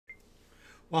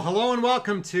Well, hello and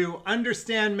welcome to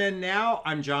Understand Men Now.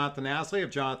 I'm Jonathon Aslay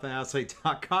of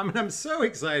jonathonaslay.com, and I'm so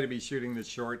excited to be shooting this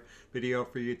short video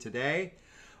for you today.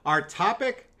 Our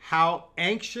topic, how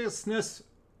anxiousness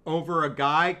over a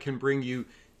guy can bring you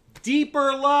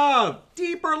deeper love,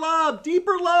 deeper love,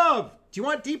 deeper love. Do you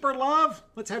want deeper love?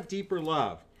 Let's have deeper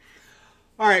love.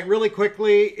 All right, really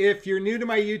quickly, if you're new to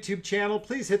my YouTube channel,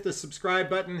 please hit the subscribe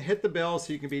button, hit the bell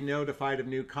so you can be notified of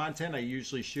new content. I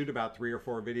usually shoot about 3 or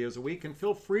 4 videos a week, and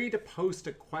feel free to post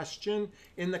a question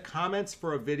in the comments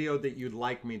for a video that you'd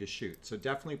like me to shoot. So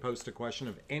definitely post a question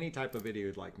of any type of video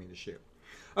you'd like me to shoot.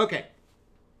 Okay,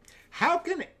 how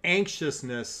can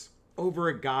anxiousness over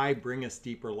a guy bring us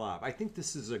deeper love? I think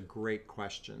this is a great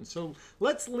question. So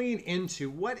let's lean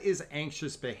into what is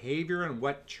anxious behavior and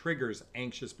what triggers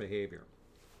anxious behavior.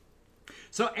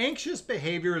 So anxious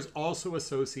behavior is also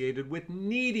associated with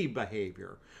needy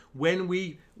behavior. When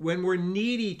we're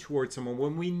needy towards someone,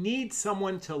 when we need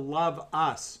someone to love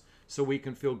us so we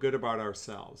can feel good about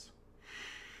ourselves.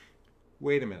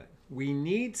 Wait a minute. We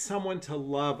need someone to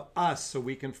love us so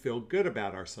we can feel good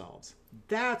about ourselves.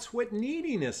 That's what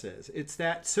neediness is. It's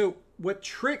that. So what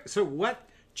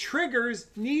triggers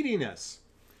neediness?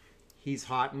 He's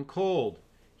hot and cold.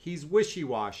 He's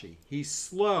wishy-washy. He's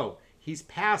slow. He's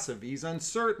passive. He's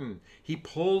uncertain. He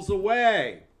pulls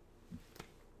away.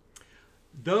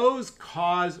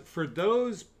 For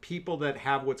those people that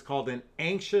have what's called an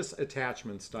anxious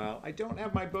attachment style, I don't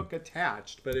have my book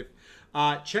attached, but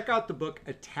check out the book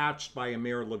Attached by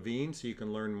Amir Levine so you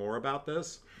can learn more about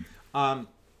this.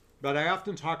 But I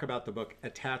often talk about the book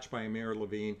Attached by Amir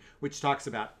Levine, which talks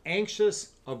about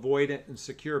anxious, avoidant, and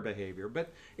secure behavior.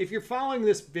 But if you're following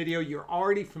this video, you're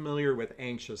already familiar with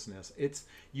anxiousness.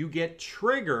 You get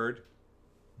triggered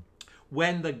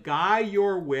when the guy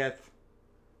you're with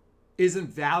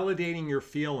isn't validating your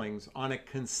feelings on a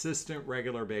consistent,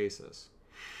 regular basis.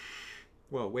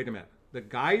 Well, wait a minute. The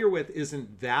guy you're with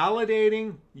isn't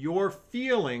validating your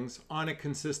feelings on a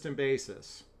consistent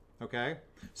basis. Okay?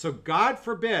 So God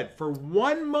forbid, for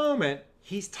one moment,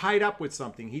 he's tied up with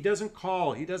something. He doesn't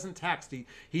call. He doesn't text.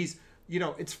 He's,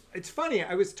 it's funny.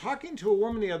 I was talking to a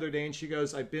woman the other day and she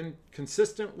goes, I've been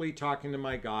consistently talking to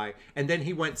my guy. And then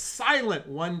he went silent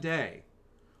one day.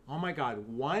 Oh my God,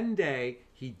 one day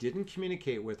he didn't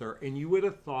communicate with her and you would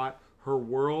have thought her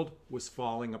world was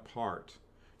falling apart.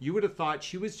 You would have thought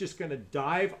she was just going to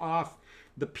dive off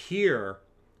the pier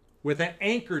with an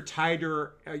anchor tied to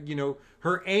her,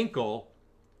 her ankle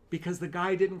because the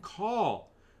guy didn't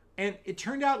call. And it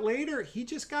turned out later, he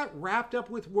just got wrapped up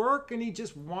with work and he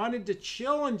just wanted to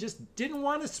chill and just didn't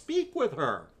want to speak with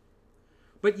her.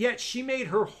 But yet she made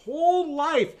her whole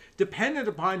life dependent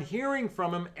upon hearing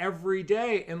from him every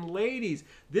day. And ladies,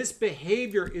 this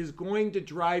behavior is going to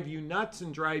drive you nuts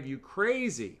and drive you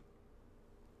crazy.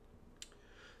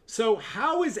 So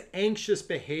how is anxious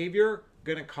behavior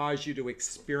going to cause you to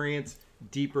experience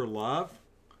deeper love?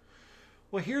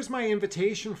 Well, here's my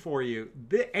invitation for you.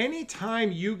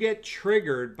 Anytime you get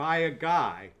triggered by a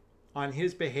guy on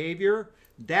his behavior,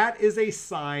 that is a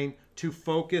sign to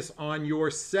focus on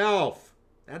yourself.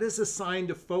 That is a sign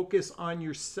to focus on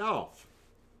yourself.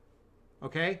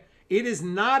 Okay? It is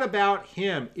not about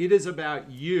him. It is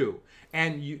about you.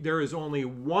 And there is only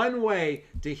one way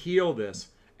to heal this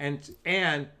and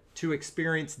to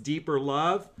experience deeper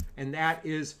love, and that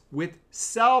is with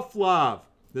self-love.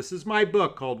 This is my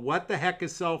book called What the Heck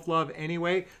is Self-Love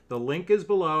Anyway? The link is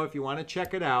below if you want to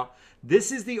check it out. This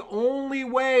is the only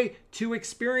way to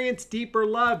experience deeper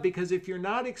love, because if you're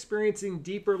not experiencing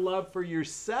deeper love for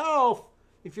yourself,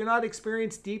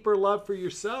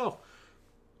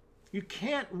 you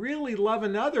can't really love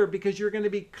another, because you're going to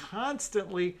be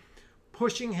constantly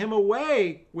pushing him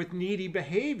away with needy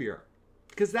behavior.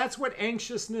 Because that's what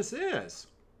anxiousness is.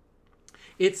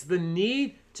 It's the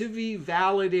need to be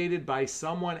validated by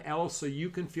someone else so you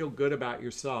can feel good about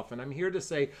yourself. And I'm here to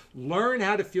say, learn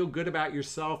how to feel good about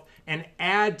yourself and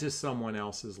add to someone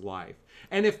else's life.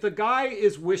 And if the guy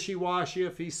is wishy-washy,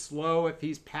 if he's slow, if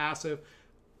he's passive,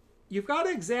 you've got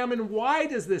to examine, why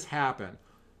does this happen?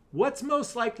 What's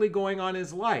most likely going on in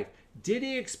his life? Did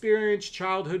he experience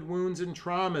childhood wounds and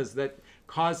traumas that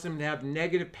caused him to have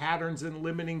negative patterns and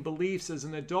limiting beliefs as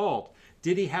an adult?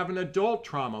 Did he have an adult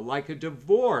trauma like a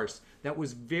divorce that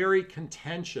was very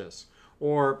contentious?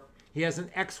 Or he has an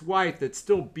ex-wife that's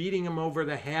still beating him over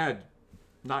the head,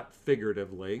 not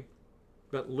figuratively,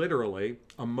 but literally,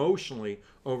 emotionally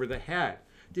over the head?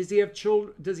 Does he have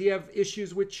children? Does he have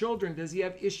issues with children? Does he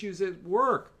have issues at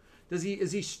work? Is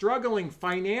he struggling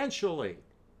financially?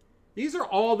 These are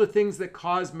all the things that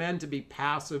cause men to be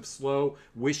passive, slow,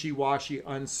 wishy-washy,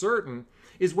 uncertain.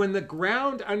 is when the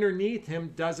ground underneath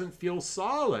him doesn't feel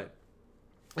solid.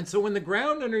 And so when the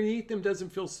ground underneath him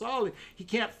doesn't feel solid, he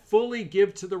can't fully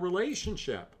give to the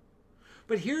relationship.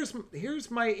 But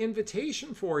here's my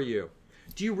invitation for you.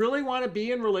 Do you really want to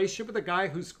be in a relationship with a guy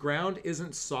whose ground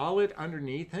isn't solid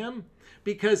underneath him?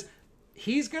 Because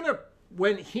he's going to,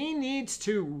 when he needs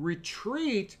to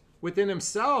retreat within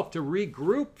himself, to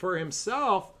regroup for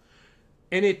himself,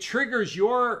 and it triggers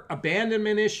your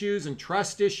abandonment issues and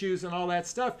trust issues and all that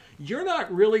stuff, you're not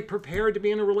really prepared to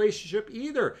be in a relationship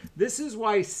either. This is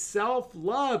why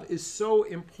self-love is so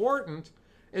important,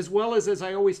 as well as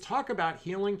I always talk about,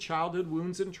 healing childhood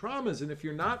wounds and traumas. And if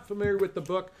you're not familiar with the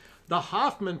book, The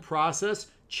Hoffman Process,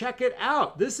 check it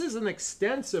out. This is an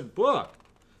extensive book.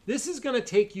 This is going to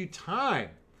take you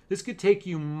time. This could take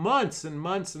you months and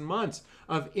months and months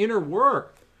of inner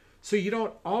work. So you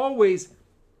don't always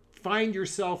find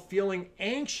yourself feeling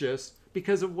anxious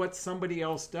because of what somebody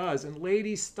else does. And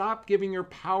ladies, stop giving your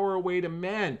power away to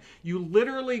men. You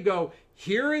literally go,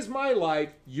 here is my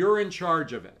life, you're in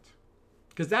charge of it.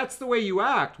 Because that's the way you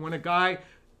act when a guy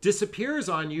disappears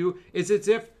on you, is as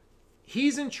if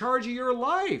he's in charge of your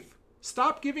life.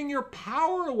 Stop giving your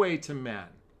power away to men.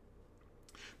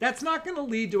 That's not going to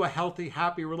lead to a healthy,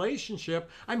 happy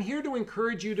relationship. I'm here to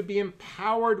encourage you to be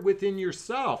empowered within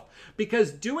yourself,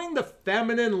 because doing the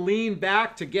feminine lean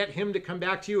back to get him to come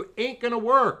back to you ain't going to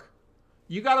work.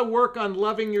 You got to work on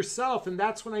loving yourself, and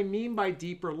that's what I mean by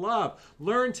deeper love.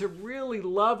 Learn to really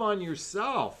love on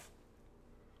yourself,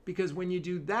 because when you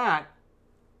do that,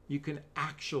 you can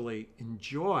actually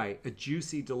enjoy a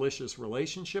juicy, delicious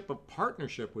relationship, a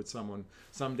partnership with someone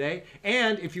someday.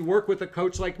 And if you work with a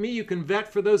coach like me, you can vet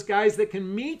for those guys that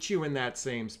can meet you in that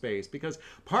same space. Because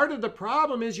part of the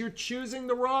problem is you're choosing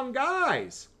the wrong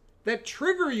guys that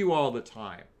trigger you all the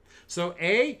time. So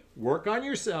A, work on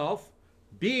yourself.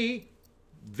 B,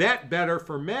 vet better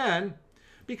for men.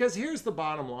 Because here's the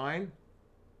bottom line.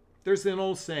 There's an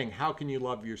old saying, how can you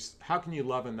love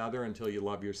another until you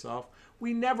love yourself?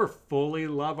 We never fully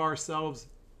love ourselves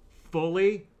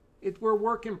fully. We're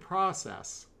work in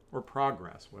process or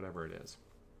progress, whatever it is.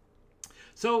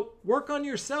 So work on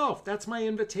yourself. That's my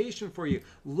invitation for you.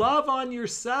 Love on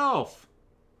yourself.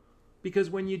 Because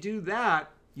when you do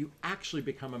that, you actually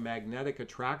become a magnetic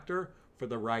attractor for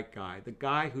the right guy, the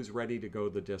guy who's ready to go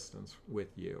the distance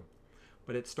with you.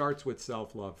 But it starts with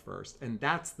self-love first. And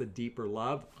that's the deeper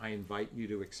love I invite you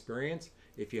to experience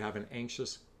if you have an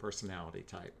anxious personality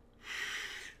type.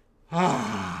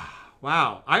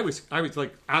 Wow. I was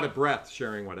like out of breath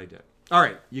sharing what I did. All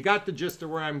right. You got the gist of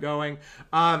where I'm going.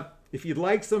 If you'd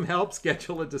like some help,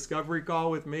 schedule a discovery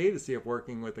call with me to see if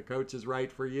working with a coach is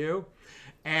right for you.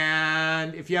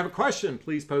 And if you have a question,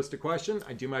 please post a question.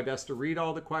 I do my best to read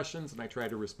all the questions, and I try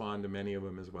to respond to many of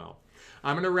them as well.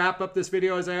 I'm going to wrap up this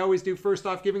video as I always do. First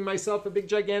off, giving myself a big,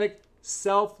 gigantic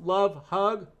self-love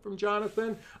hug from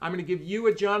Jonathon. I'm going to give you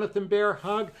a Jonathon Bear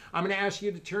hug. I'm going to ask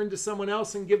you to turn to someone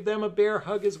else and give them a bear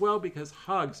hug as well, because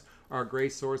hugs are a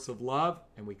great source of love,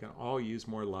 and we can all use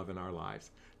more love in our lives.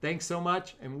 Thanks so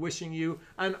much, and wishing you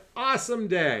an awesome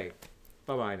day.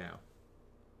 Bye-bye now.